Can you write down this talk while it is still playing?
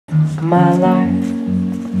my life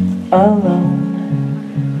alone.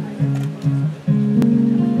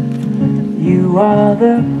 You are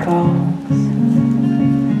the cause.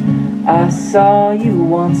 I saw you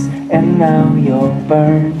once and now you're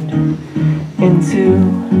burned into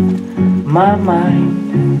my mind.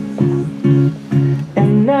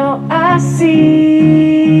 And now I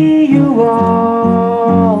see you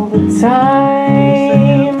all the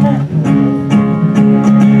time.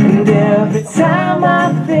 And every time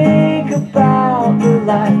I think about the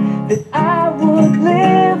life that I would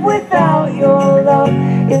live without your love,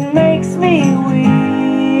 it makes me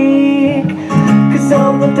weak. 'Cause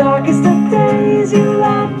on the darkest of days you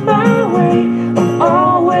light my way. I'm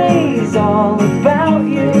always all about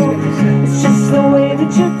you. It's just the way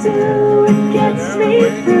that you do, it gets me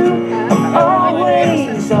through. I'm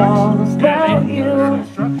always all about you.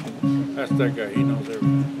 That's that guy, he knows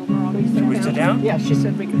everything. Can we sit down? Yeah, she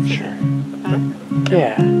said we could sit. Sure.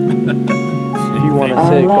 Yeah. If you want to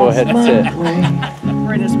sit, go ahead and sit.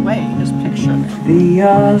 We're in his way, his picture. The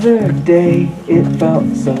other day it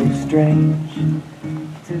felt so strange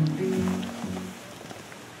to be.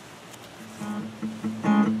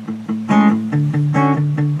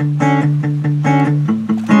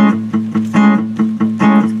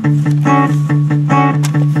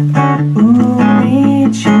 Ooh, me,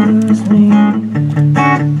 choose me.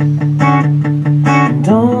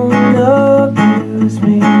 Don't abuse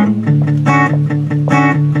me.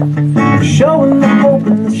 Showing the hope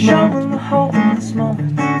in this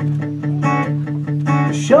moment.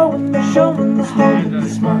 Showing the hope in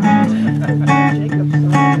this moment.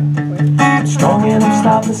 I'm strong and I'm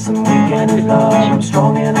stopless and weak and in love. I'm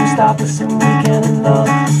strong and I'm stopless and weak and in love.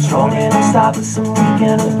 Strong and I'm stopless and weak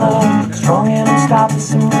and in love. Strong and I'm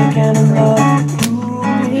stopless and weak and in love. Ooh,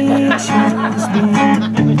 me, choose me.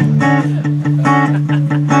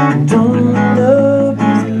 Don't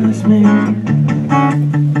abuse me.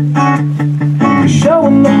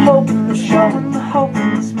 Showing the hope in this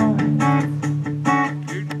moment.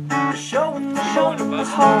 Showing the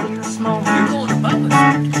hope in this moment.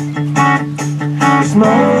 This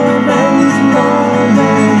moment,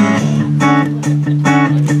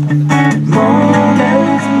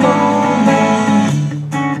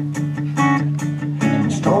 I'm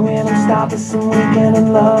strong and I'm stopless and weak and in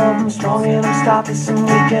love. I'm strong and I'm stopless and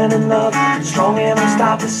weak and in love. Strong and I'm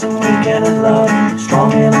stopless and weak and in love.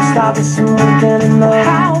 Strong and I'm stopless and weak and in love.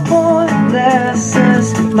 How pointless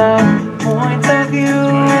is my point of view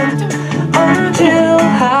until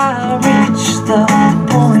I reach the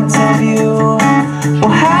point of view. Well,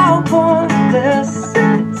 how pointless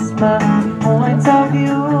is my point of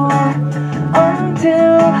view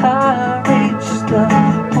until I reach the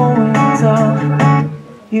point of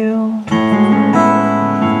you.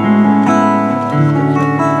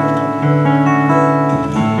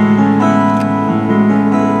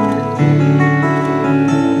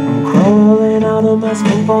 Crawling out of my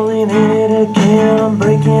skin, falling in it again. I'm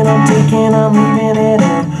breaking, I'm taking, I'm leaving it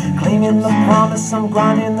in. Claiming the promise, I'm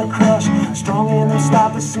grinding the crush. Strong and I'm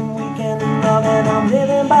stopless and weak and in love. And I'm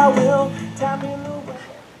living by will, tapping the way.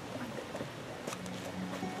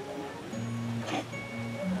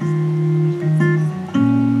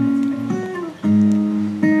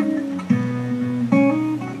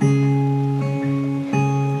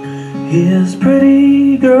 His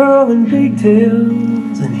pretty girl in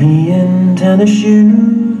pigtails and he in tennis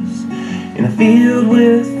shoes, in a field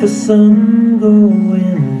with the sun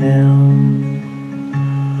going down.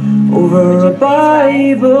 Over a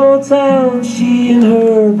Bible town, she in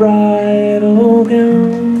her bridal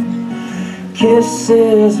gown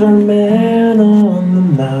kisses her man on the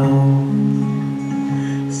mouth,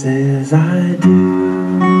 says I do.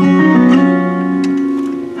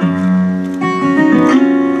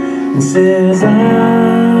 And says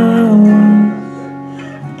I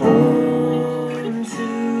was born to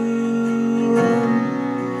run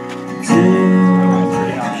to you.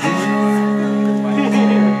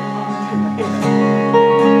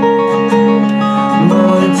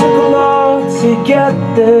 But it took a lot to get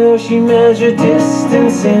there. She measured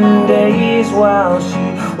distance in days while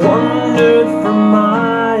she wandered for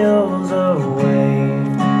miles away.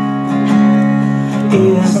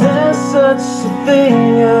 Is there such a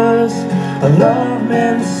thing as a love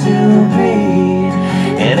meant to be?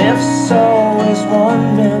 And if so, is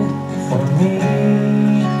one meant for me?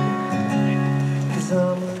 'Cause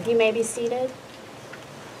You may be seated.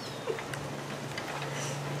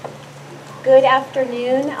 Good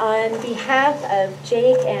afternoon. On behalf of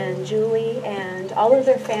Jake and Julie and all of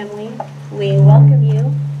their family, we welcome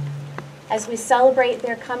you as we celebrate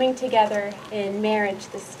their coming together in marriage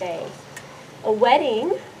this day. A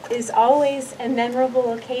wedding is always a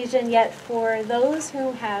memorable occasion, yet for those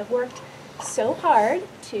who have worked so hard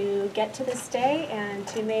to get to this day and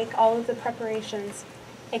to make all of the preparations,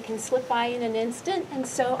 it can slip by in an instant. And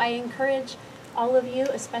so I encourage all of you,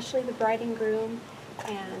 especially the bride and groom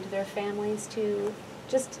and their families, to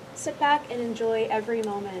just sit back and enjoy every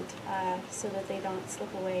moment so that they don't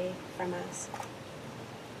slip away from us.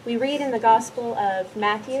 We read in the Gospel of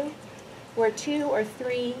Matthew, "Where 2 or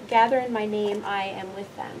 3 gather in my name, I am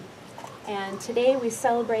with them." And today we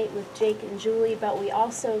celebrate with Jake and Julie, but we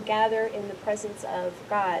also gather in the presence of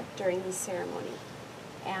God during this ceremony.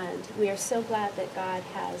 And we are so glad that God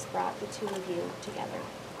has brought the two of you together.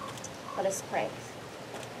 Let us pray.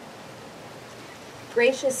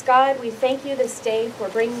 Gracious God, we thank you this day for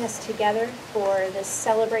bringing us together for this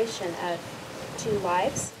celebration of two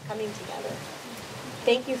lives coming together.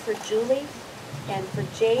 Thank you for Julie and for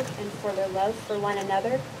Jake and for their love for one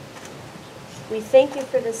another. We thank you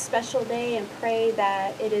for this special day and pray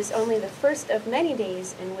that it is only the first of many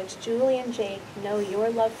days in which Julie and Jake know your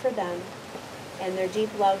love for them and their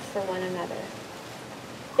deep love for one another.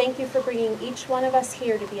 Thank you for bringing each one of us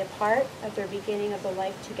here to be a part of their beginning of the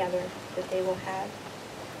life together that they will have.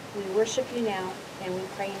 We worship you now and we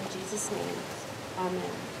pray in Jesus' name.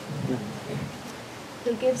 Amen.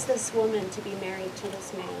 Who gives this woman to be married to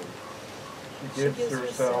this man? She gives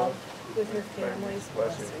herself with her family's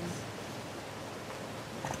blessings.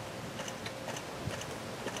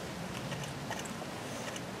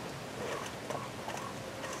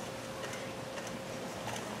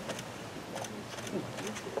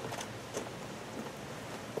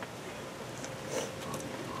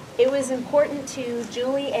 It was important to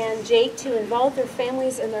Julie and Jake to involve their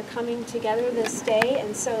families in their coming together this day,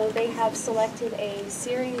 and so they have selected a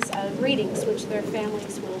series of readings which their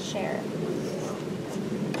families will share.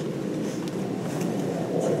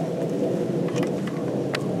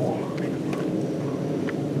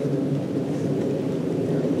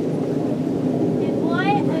 A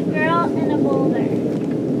boy, a girl, and a boulder.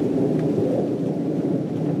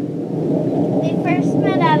 They first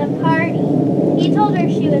met at a party. He told her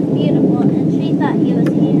she was beautiful, and she thought he was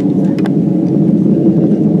handsome.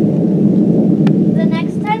 The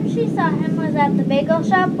next time she saw him was at the bagel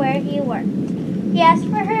shop where he worked. He asked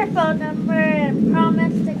for her phone number and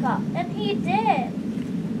promised to call, and he did.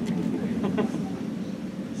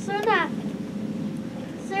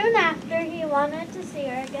 Soon after, he wanted to see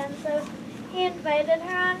her again, so he invited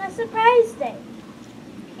her on a surprise date.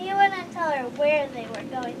 He wouldn't tell her where they were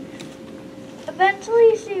going.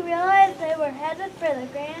 Eventually, she realized they were headed for the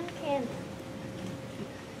Grand Canyon.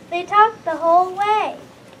 They talked the whole way.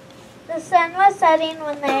 The sun was setting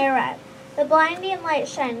when they arrived, the blinding light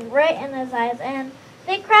shining right in his eyes, and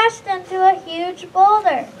they crashed into a huge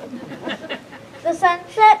boulder. The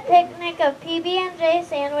sunset picnic of PB&J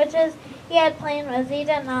sandwiches he had planned was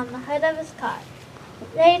eaten on the hood of his car.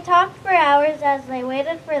 They talked for hours as they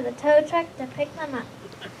waited for the tow truck to pick them up.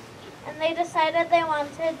 And they decided they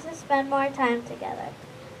wanted to spend more time together.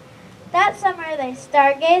 That summer they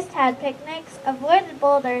stargazed, had picnics, avoided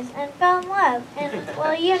boulders, and fell in love. And,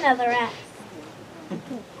 well, you know the rest.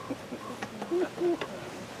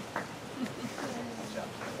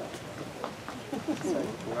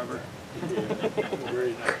 Clever.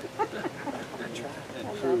 Very nice.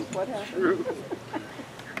 True.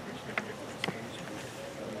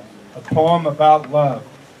 A poem about love.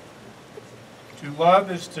 To love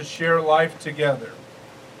is to share life together,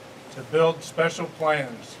 to build special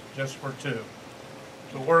plans just for two,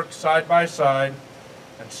 to work side by side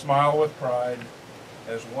and smile with pride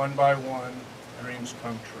as one by one dreams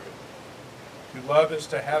come true. To love is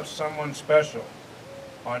to have someone special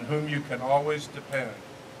on whom you can always depend,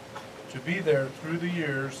 to be there through the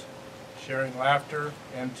years, sharing laughter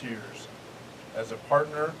and tears, as a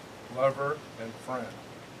partner, lover, and friend.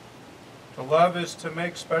 To love is to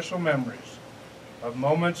make special memories of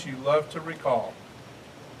moments you love to recall,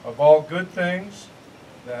 of all good things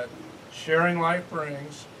that sharing life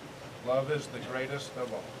brings. Love is the greatest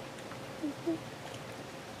of all.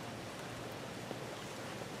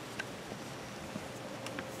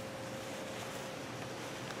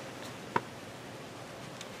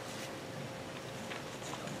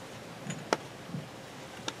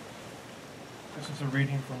 This is a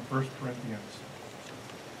reading from 1 Corinthians.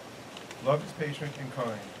 Love is patient and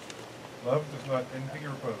kind. Love does not envy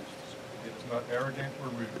or boast. It is not arrogant or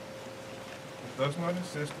rude. It does not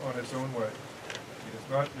insist on its own way. It is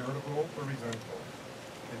not irritable or resentful.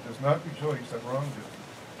 It does not rejoice at wrongdoing,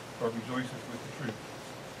 but rejoices with the truth.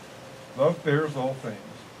 Love bears all things,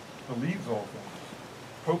 believes all things,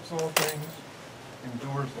 hopes all things,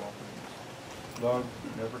 endures all things. Love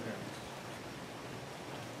never ends.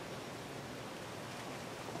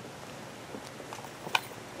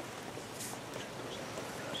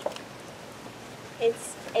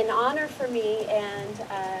 It's an honor for me and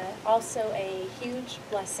also a huge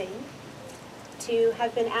blessing to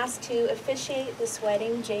have been asked to officiate this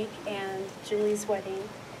wedding, Jake and Julie's wedding.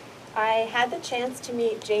 I had the chance to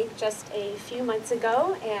meet Jake just a few months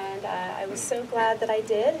ago, and I was so glad that I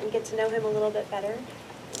did and get to know him a little bit better.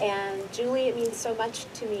 And Julie, it means so much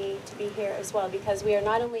to me to be here as well, because we are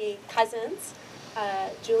not only cousins,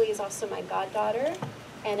 Julie is also my goddaughter,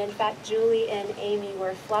 and in fact, Julie and Amy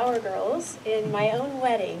were flower girls in my own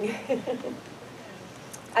wedding.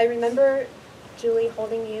 I remember Julie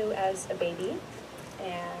holding you as a baby,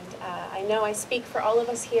 and I know I speak for all of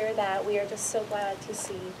us here that we are just so glad to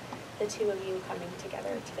see the two of you coming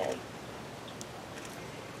together today.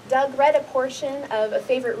 Doug read a portion of a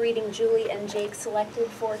favorite reading Julie and Jake selected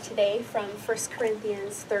for today from 1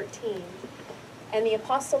 Corinthians 13. And the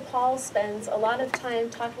Apostle Paul spends a lot of time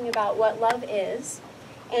talking about what love is,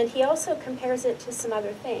 and he also compares it to some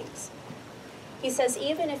other things. He says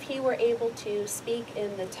even if he were able to speak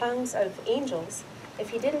in the tongues of angels, if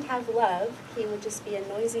he didn't have love, he would just be a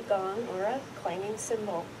noisy gong or a clanging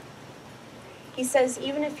cymbal. He says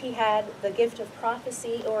even if he had the gift of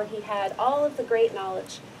prophecy or he had all of the great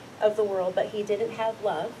knowledge of the world, but he didn't have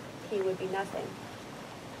love, he would be nothing.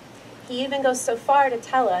 He even goes so far to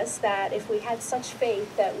tell us that if we had such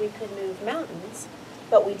faith that we could move mountains,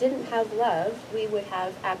 but we didn't have love, we would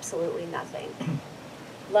have absolutely nothing.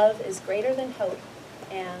 Love is greater than hope,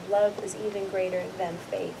 and love is even greater than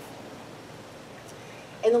faith.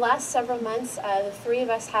 In the last several months, the three of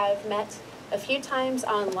us have met a few times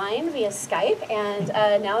online via Skype, and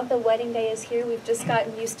now that the wedding day is here, we've just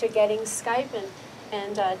gotten used to getting Skype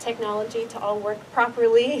and technology to all work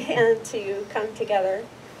properly and to come together.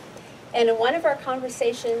 And in one of our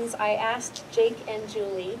conversations, I asked Jake and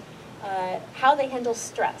Julie how they handle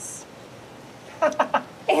stress.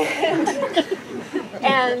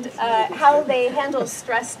 and how they handle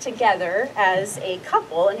stress together as a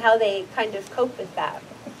couple and how they kind of cope with that.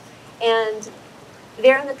 And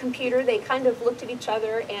there on the computer, they kind of looked at each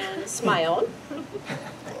other and smiled.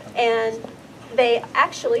 And they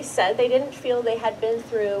actually said they didn't feel they had been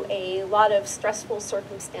through a lot of stressful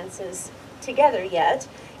circumstances together yet,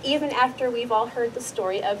 even after we've all heard the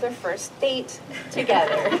story of their first date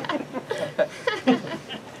together.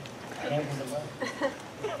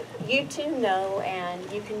 You two know,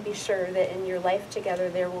 and you can be sure that in your life together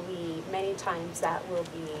there will be many times that will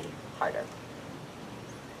be harder.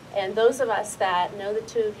 And those of us that know the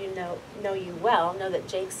two of you know you well know that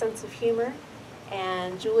Jake's sense of humor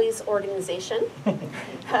and Julie's organization,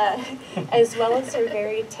 as well as her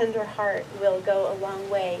very tender heart, will go a long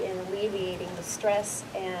way in alleviating the stress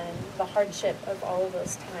and the hardship of all of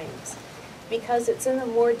those times. Because it's in the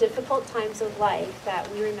more difficult times of life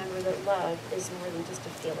that we remember that love is more than just a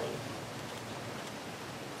feeling.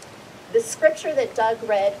 The scripture that Doug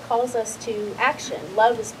read calls us to action.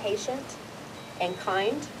 Love is patient and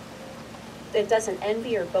kind. It doesn't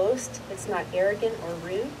envy or boast. It's not arrogant or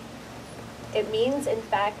rude. It means, in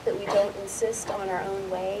fact, that we don't insist on our own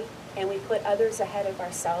way and we put others ahead of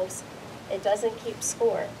ourselves. It doesn't keep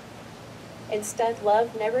score. Instead,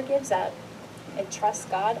 love never gives up. It trusts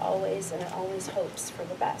God always, and it always hopes for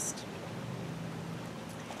the best.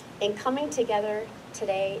 In coming together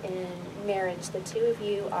today in marriage, the two of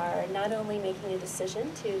you are not only making a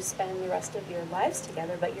decision to spend the rest of your lives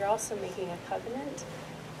together, but you're also making a covenant,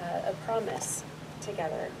 a promise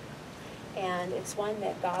together. And it's one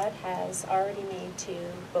that God has already made to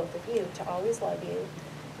both of you, to always love you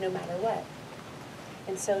no matter what.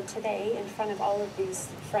 And so today, in front of all of these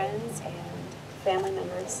friends and family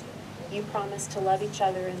members, you promise to love each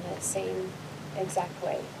other in that same exact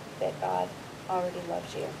way that God already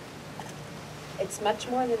loves you. It's much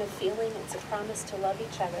more than a feeling. It's a promise to love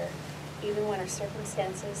each other, even when our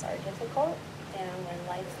circumstances are difficult and when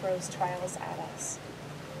life throws trials at us.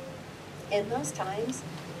 In those times,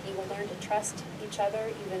 you will learn to trust each other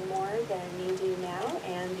even more than you do now,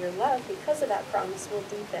 and your love, because of that promise, will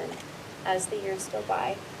deepen as the years go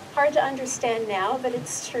by. Hard to understand now, but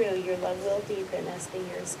it's true. Your love will deepen as the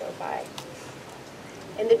years go by.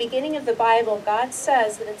 In the beginning of the Bible, God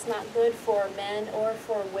says that it's not good for men or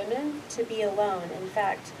for women to be alone. In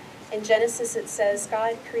fact, in Genesis it says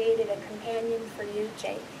God created a companion for you,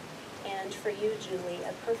 Jake, and for you, Julie,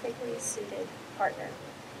 a perfectly suited partner.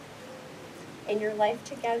 In your life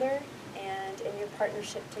together and in your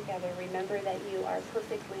partnership together, remember that you are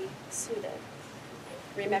perfectly suited.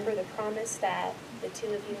 Remember the promise that the two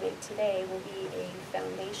of you make today will be a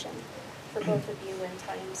foundation for both of you when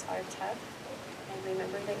times are tough. And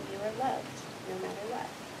remember that you are loved no matter what.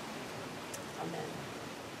 Amen.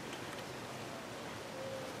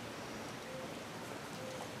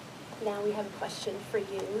 Now we have a question for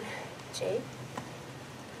you, Jake.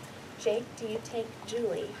 Jake, do you take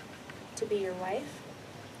Julie to be your wife?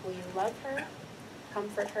 Will you love her,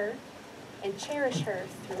 comfort her, and cherish her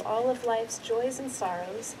through all of life's joys and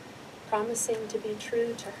sorrows, promising to be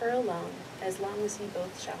true to her alone as long as you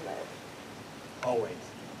both shall live? Always.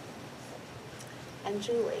 And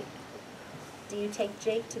Julie, do you take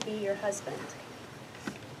Jake to be your husband?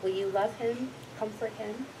 Will you love him, comfort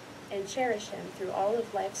him, and cherish him through all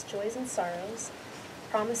of life's joys and sorrows,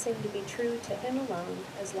 promising to be true to him alone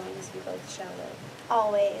as long as you both shall live?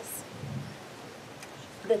 Always.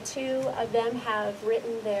 The two of them have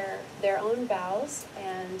written their own vows,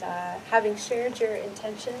 and having shared your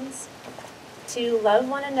intentions to love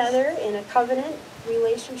one another in a covenant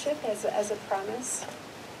relationship as a promise,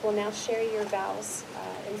 will now share your vows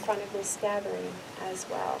in front of this gathering as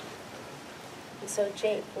well. And so,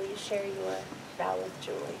 Jake, will you share your vow with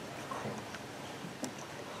Julie?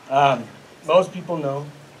 Most people know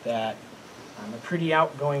that I'm a pretty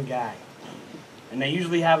outgoing guy, and I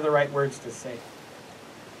usually have the right words to say.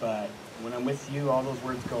 But when I'm with you, all those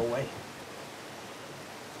words go away.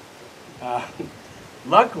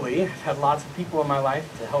 Luckily, I've had lots of people in my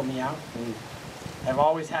life to help me out, and I've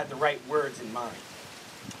always had the right words in mind.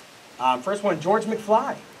 First one, George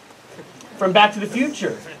McFly from Back to the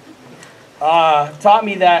Future taught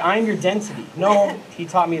me that I'm your density. No, he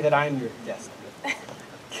taught me that I'm your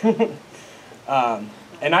destiny.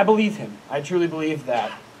 And I believe him. I truly believe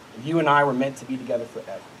that you and I were meant to be together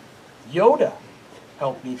forever. Yoda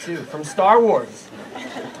helped me too, from Star Wars.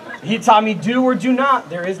 He taught me do or do not.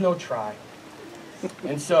 There is no try.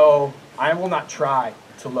 And so I will not try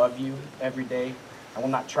to love you every day. I will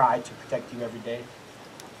not try to protect you every day.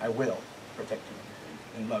 I will protect you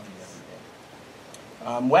and love you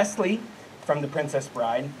every day. Wesley, from The Princess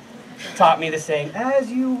Bride, taught me the saying, as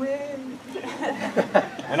you wish.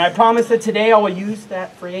 And I promise that today I will use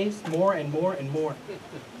that phrase more and more and more.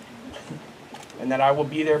 And that I will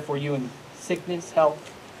be there for you in sickness,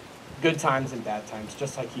 health, good times and bad times,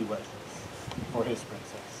 just like he was for his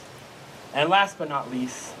princess. And last but not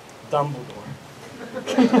least, Dumbledore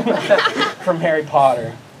from Harry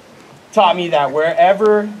Potter taught me that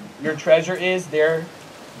wherever your treasure is, there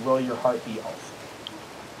will your heart be also.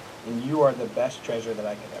 And you are the best treasure that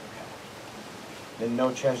I could ever have. Then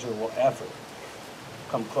no treasure will ever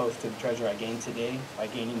come close to the treasure I gained today by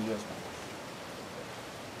gaining you as my wife.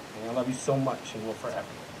 And I love you so much and will forever.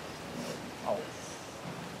 Always.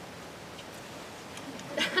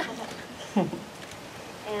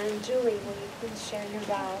 And Julie, will you please share your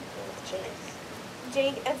vow with Jake?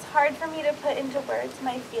 Jake, it's hard for me to put into words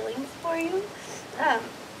my feelings for you.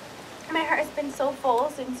 My heart has been so full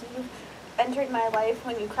since you entered my life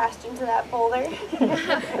when you crashed into that boulder.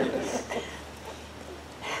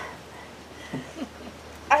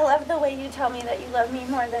 I love the way you tell me that you love me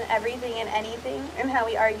more than everything and anything, and how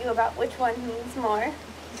we argue about which one means more.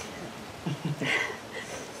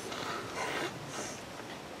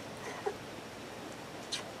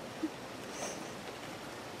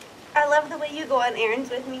 I love the way you go on errands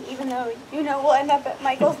with me, even though you know we'll end up at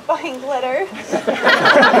Michael's buying glitter.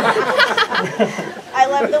 I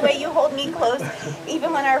love the way you hold me close,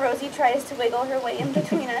 even when our Rosie tries to wiggle her way in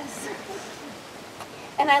between us.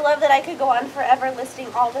 And I love that I could go on forever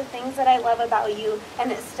listing all the things that I love about you,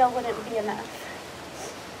 and it still wouldn't be enough.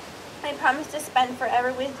 I promise to spend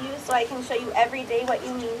forever with you so I can show you every day what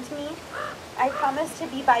you mean to me. I promise to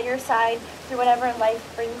be by your side through whatever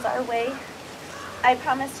life brings our way. I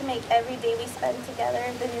promise to make every day we spend together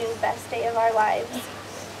the new best day of our lives.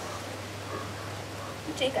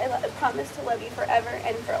 Jake, I promise to love you forever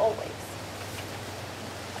and for always.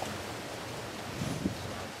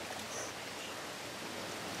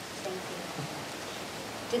 Thank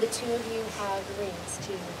you. Do the two of you have rings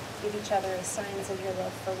to give each other as signs of your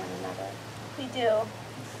love for one another? We do.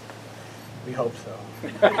 We hope so.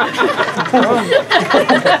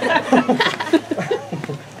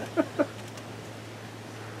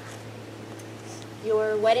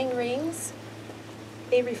 Your wedding rings,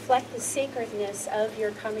 they reflect the sacredness of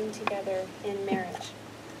your coming together in marriage.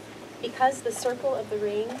 Because the circle of the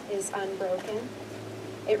ring is unbroken,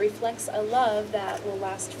 it reflects a love that will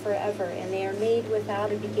last forever, and they are made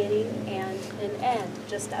without a beginning and an end,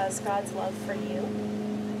 just as God's love for you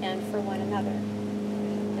and for one another.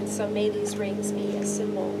 And so may these rings be a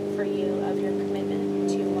symbol for you of your commitment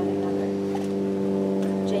to one another.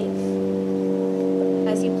 Jake,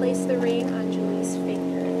 as you place the ring on Julie's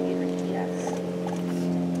finger, if you repeat after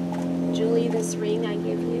me. Julie, this ring I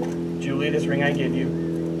give you. Julie, this ring I give you.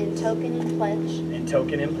 In token and pledge. In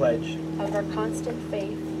token and pledge. Of our constant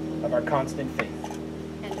faith. Of our constant faith.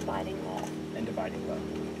 And abiding love. And abiding love.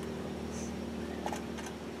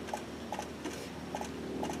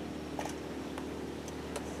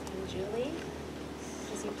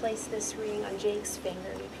 place this ring on Jake's finger.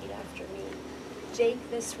 Repeat after me. Jake,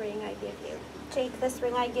 this ring I give you. Jake, this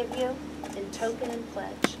ring I give you. In token and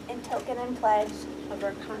pledge. In token and pledge. Of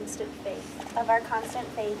our constant faith. Of our constant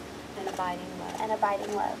faith. And abiding love. And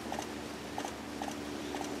abiding love.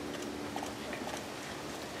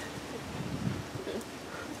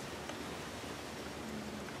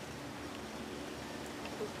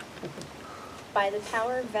 By the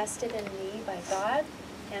power vested in me by God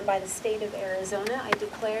and by the state of Arizona, I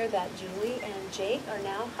declare that Julie and Jake are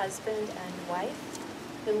now husband and wife,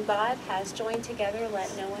 whom God has joined together,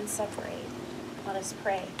 let no one separate. Let us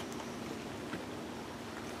pray.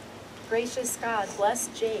 Gracious God, bless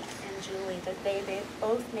Jake and Julie that they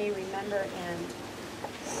both may remember and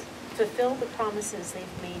fulfill the promises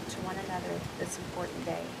they've made to one another this important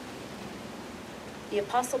day. The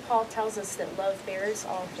Apostle Paul tells us that love bears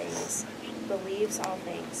all things, believes all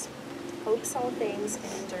things, hopes all things, and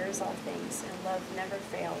endures all things, and love never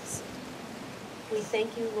fails. We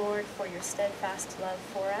thank you, Lord, for your steadfast love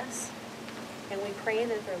for us, and we pray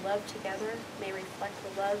that their love together may reflect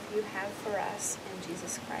the love you have for us in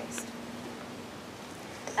Jesus Christ.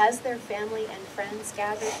 As their family and friends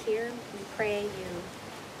gather here, we pray you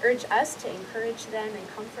urge us to encourage them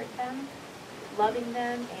and comfort them, loving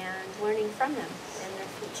them and learning from them in their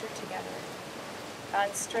future together.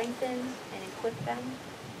 God, strengthen and equip them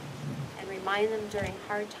and remind them during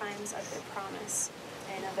hard times of their promise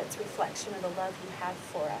and of its reflection of the love you have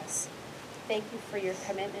for us. Thank you for your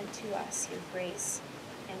commitment to us, your grace,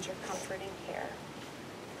 and your comfort and care.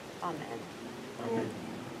 Amen. Amen.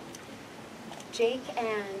 Jake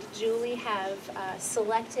and Julie have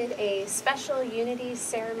selected a special unity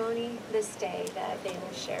ceremony this day that they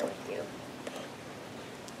will share with you.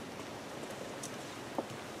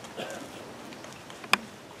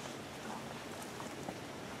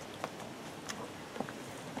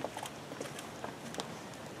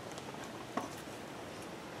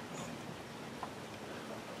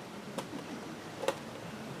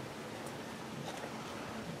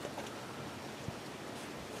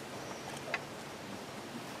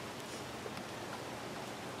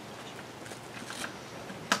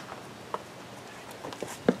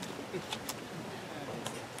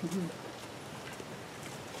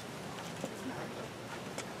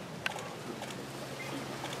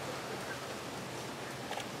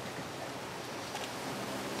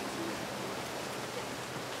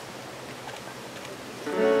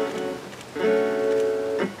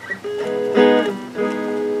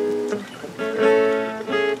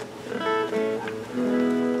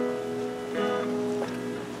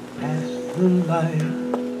 The light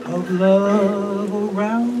of love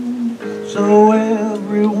around, so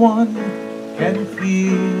everyone can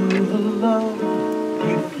feel the love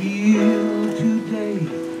we feel today.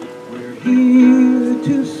 We're here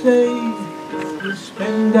to say we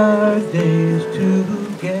spend our days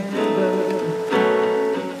together,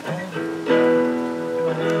 and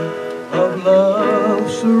of love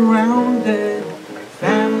surrounded,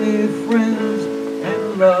 family, friends,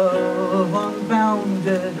 and love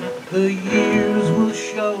unbounded. The years will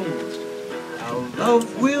show how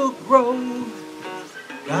love will grow,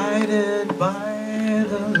 guided by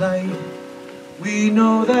the light. We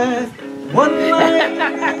know that one light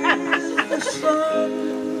is the sun,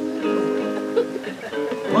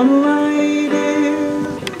 one light is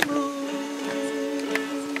the moon,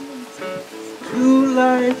 two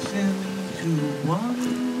lights into one,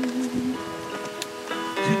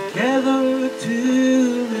 together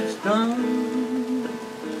till it's done.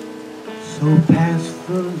 So pass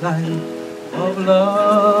the light of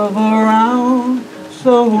love around,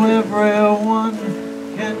 so everyone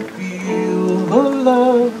can feel the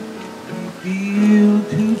love we feel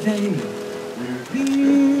today. We're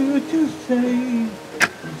here to say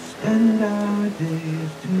we spend our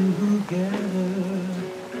days together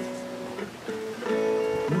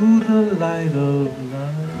through the light of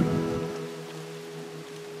love.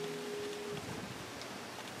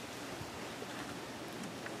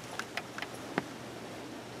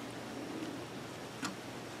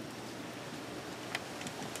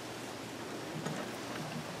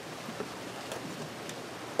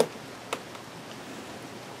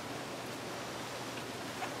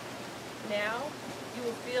 Now you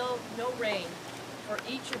will feel no rain, for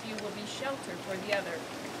each of you will be sheltered for the other.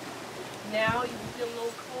 Now you will feel no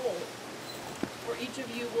cold, for each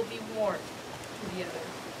of you will be warm to the other.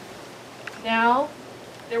 Now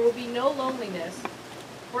there will be no loneliness,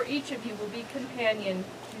 for each of you will be companion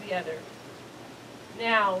to the other.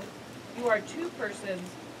 Now you are two persons,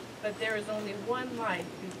 but there is only one life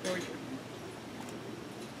before you.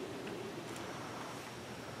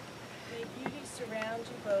 May beauty surround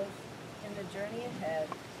you both in the journey ahead,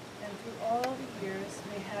 and through all the years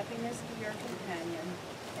may happiness be your companion,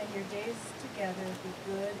 and your days together be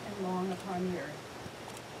good and long upon the earth.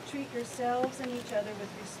 Treat yourselves and each other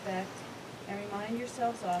with respect, and remind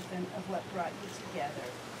yourselves often of what brought you together.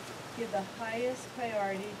 Give the highest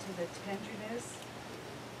priority to the tenderness,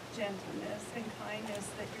 gentleness, and kindness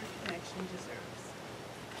that your connection deserves.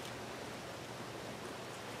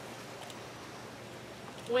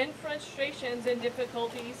 When frustrations and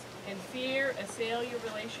difficulties and fear assail your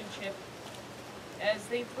relationship, as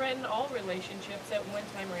they threaten all relationships at one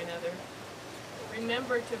time or another,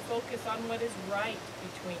 remember to focus on what is right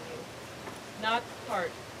between you, not the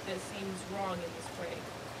part that seems wrong in this way.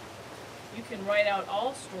 You can ride out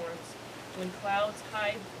all storms when clouds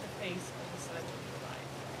hide the face of the sun in your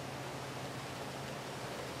life.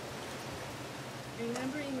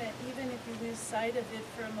 Remembering that even if you lose sight of it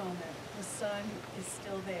for a moment, the sun is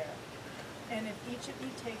still there. And if each of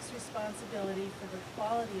you takes responsibility for the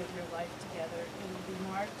quality of your life together, it will be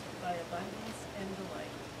marked by abundance and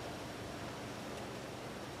delight.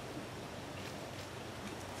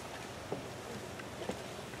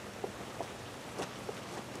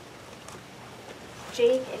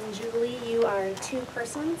 Jake and Julie, you are two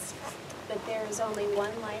persons, but there is only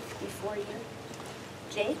one life before you.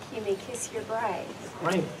 Jake, you may kiss your bride.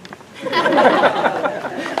 Right. It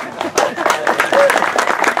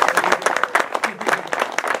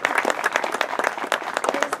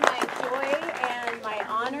is my joy and my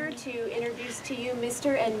honor to introduce to you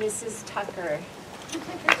Mr. and Mrs. Tucker.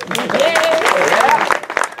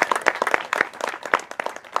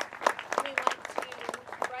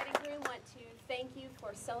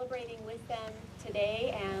 Celebrating with them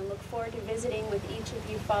today and look forward to visiting with each of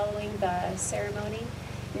you following the ceremony.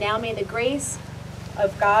 Now may the grace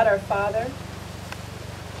of God our Father,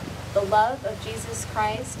 the love of Jesus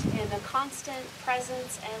Christ, and the constant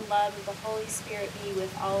presence and love of the Holy Spirit be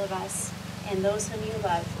with all of us and those whom you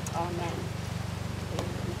love. Amen.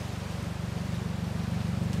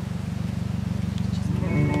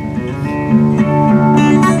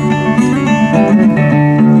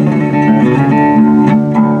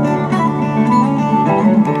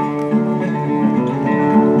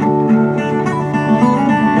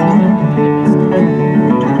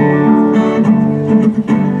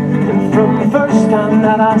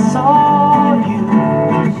 That I saw you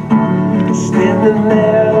standing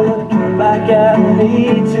there looking back at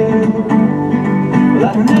me too. Well, I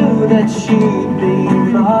knew that she'd be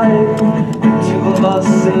mine. The two of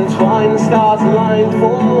us entwined, the stars aligned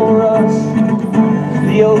for us.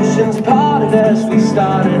 The oceans parted as we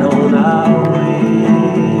started on our way.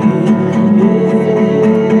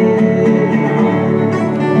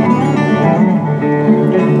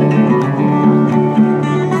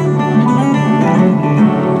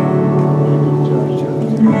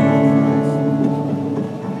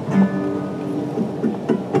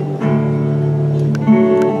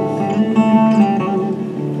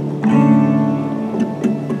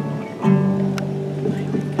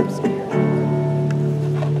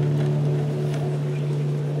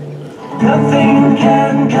 Nothing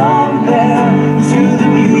can compare to the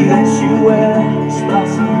beauty that you wear. You smile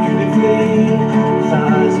so beautifully, with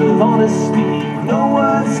eyes of honesty. No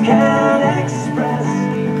words can express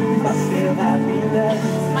my state of happiness.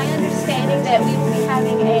 It's my understanding that we will be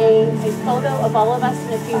having a photo of all of us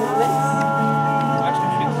in a few moments.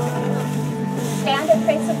 Stand and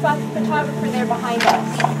face the photographer there behind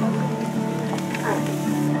us.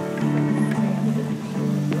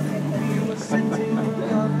 Sitting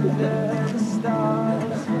under the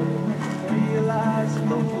stars, realizing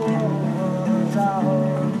the world was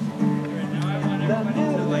ours. That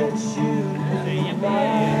knew that you'd be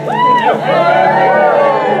mine.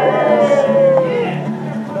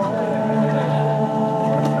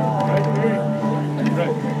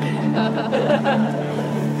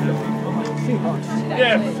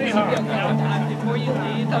 Yes, Seahawks. Before you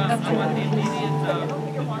leave, I want the immediate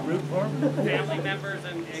family members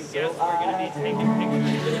and guests who are going to be taking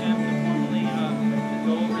pictures with them to formally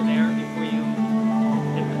go over there before you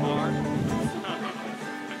hit the bar.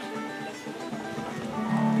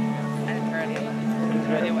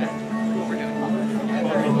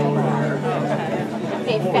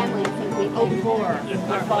 Okay, family, I think we can.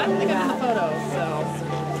 We're following the photos, so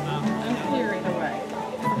I'm clear either way.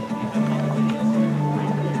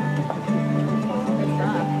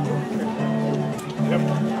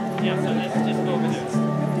 Yeah, so let's just go over there.